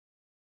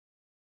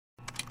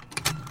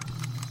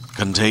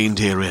Contained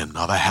herein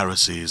are the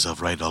heresies of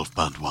Radolf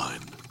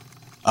Burntwine,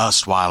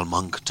 erstwhile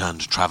monk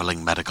turned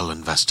traveling medical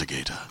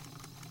investigator.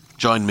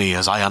 Join me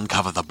as I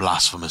uncover the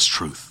blasphemous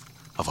truth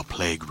of a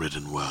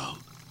plague-ridden world,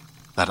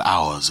 that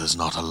ours is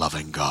not a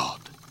loving God,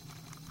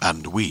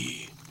 and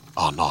we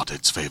are not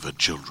its favored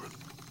children.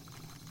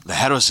 The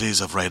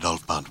heresies of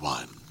Radolf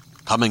Burntwine,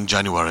 coming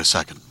January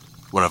 2nd,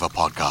 wherever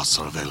podcasts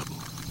are available.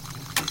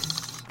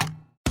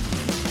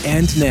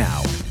 And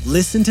now,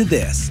 listen to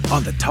this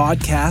on the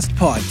Toddcast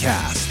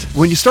podcast.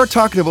 When you start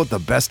talking about the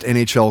best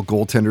NHL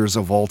goaltenders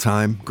of all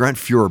time, Grant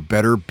Fuhr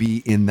better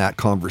be in that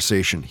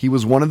conversation. He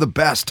was one of the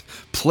best,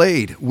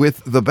 played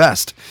with the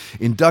best,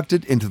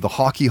 inducted into the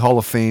Hockey Hall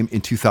of Fame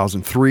in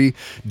 2003,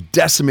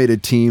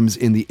 decimated teams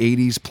in the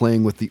 80s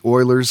playing with the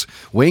Oilers.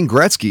 Wayne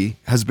Gretzky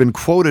has been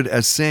quoted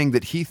as saying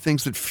that he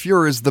thinks that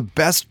Fuhr is the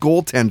best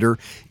goaltender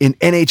in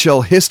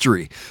NHL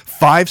history.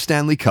 5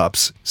 Stanley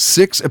Cups,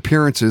 6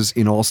 appearances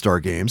in All-Star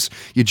games.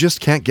 You just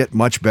can't get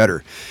much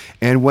better.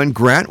 And when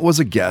Grant was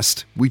a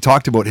guest, we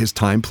talked about his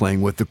time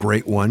playing with the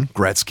Great One,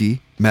 Gretzky,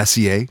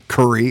 Messier,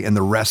 Curry, and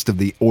the rest of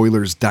the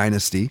Oilers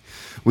dynasty.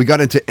 We got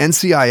into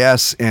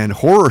NCIS and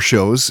horror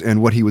shows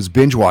and what he was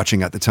binge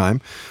watching at the time.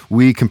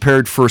 We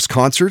compared first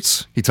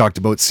concerts. He talked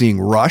about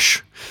seeing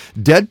Rush.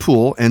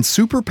 Deadpool and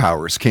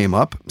superpowers came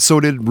up. So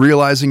did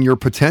realizing your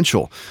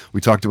potential. We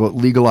talked about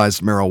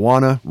legalized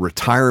marijuana,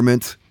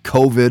 retirement,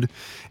 COVID,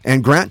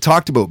 and Grant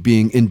talked about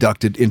being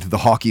inducted into the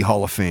Hockey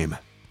Hall of Fame.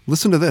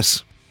 Listen to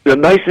this. A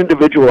nice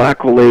individual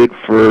accolade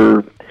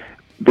for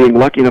being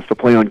lucky enough to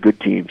play on good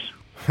teams.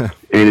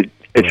 And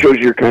it shows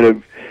you're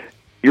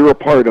a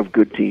part of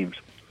good teams.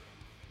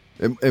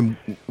 And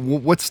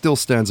what still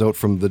stands out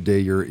from the day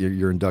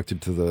you're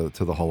inducted to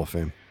the Hall of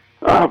Fame?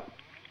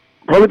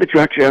 Probably that you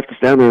actually have to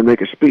stand there and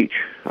make a speech.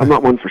 I'm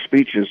not one for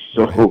speeches,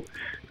 so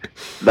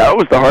that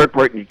was the hard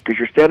part, because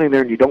you're standing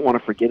there and you don't want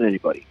to forget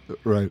anybody.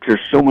 Right. There's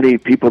so many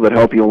people that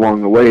help you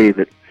along the way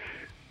that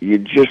you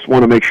just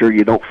want to make sure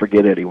you don't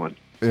forget anyone.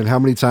 And how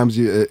many times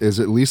is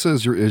it Lisa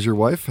is your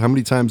wife? How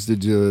many times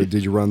did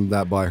you run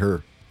that by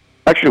her?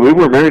 Actually, we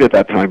were married at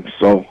that time,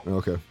 so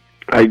okay.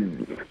 I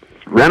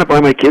ran it by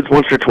my kids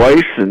once or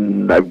twice,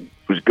 and I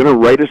was going to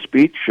write a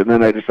speech, and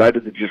then I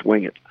decided to just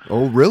wing it.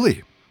 Oh,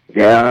 really?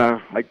 Yeah,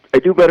 I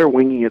do better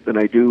winging it than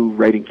I do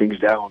writing things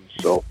down,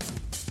 so.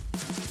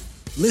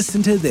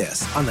 Listen to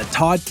this on the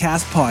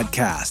Toddcast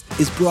podcast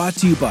is brought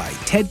to you by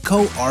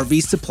Tedco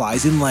RV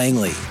Supplies in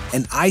Langley,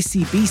 an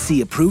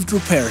ICBC-approved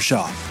repair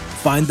shop.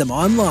 Find them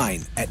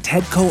online at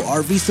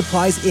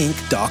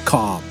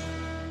TedcoRVSuppliesInc.com.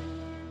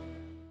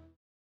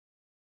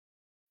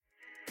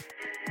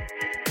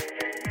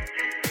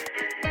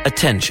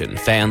 Attention,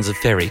 fans of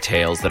fairy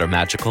tales that are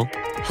magical,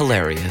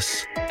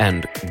 hilarious,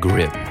 and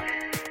grim.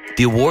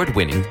 The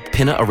award-winning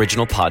Pinna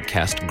original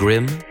podcast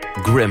Grim,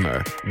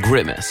 Grimmer,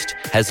 Grimmest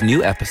has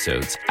new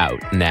episodes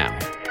out now.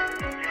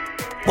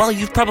 While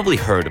you've probably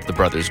heard of the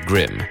Brothers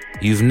Grimm,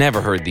 you've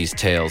never heard these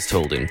tales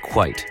told in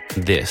quite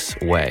this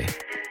way.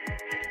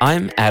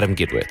 I'm Adam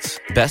Gidwitz,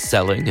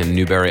 best-selling and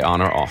Newbery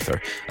Honor author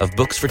of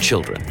books for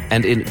children,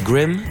 and in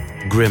Grim,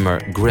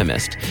 Grimmer,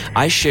 Grimmest,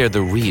 I share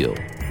the real,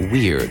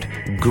 weird,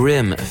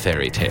 grim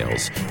fairy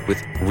tales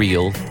with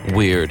real,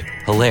 weird,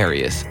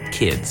 hilarious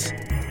kids.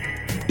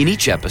 In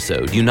each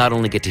episode, you not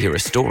only get to hear a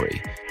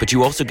story, but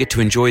you also get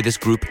to enjoy this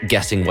group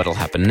guessing what'll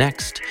happen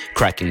next,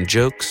 cracking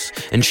jokes,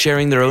 and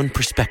sharing their own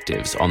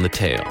perspectives on the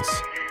tales.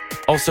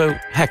 Also,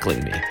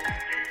 heckling me.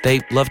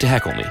 They love to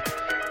heckle me.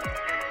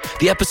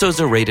 The episodes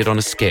are rated on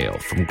a scale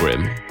from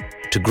grim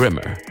to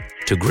grimmer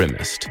to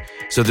grimmest,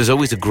 so there's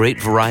always a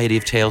great variety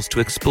of tales to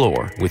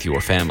explore with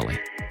your family.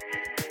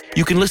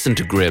 You can listen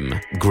to Grim,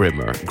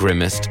 Grimmer,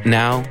 Grimmest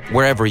now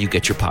wherever you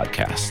get your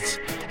podcasts,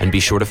 and be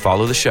sure to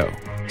follow the show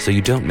so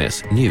you don't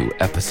miss new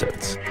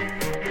episodes.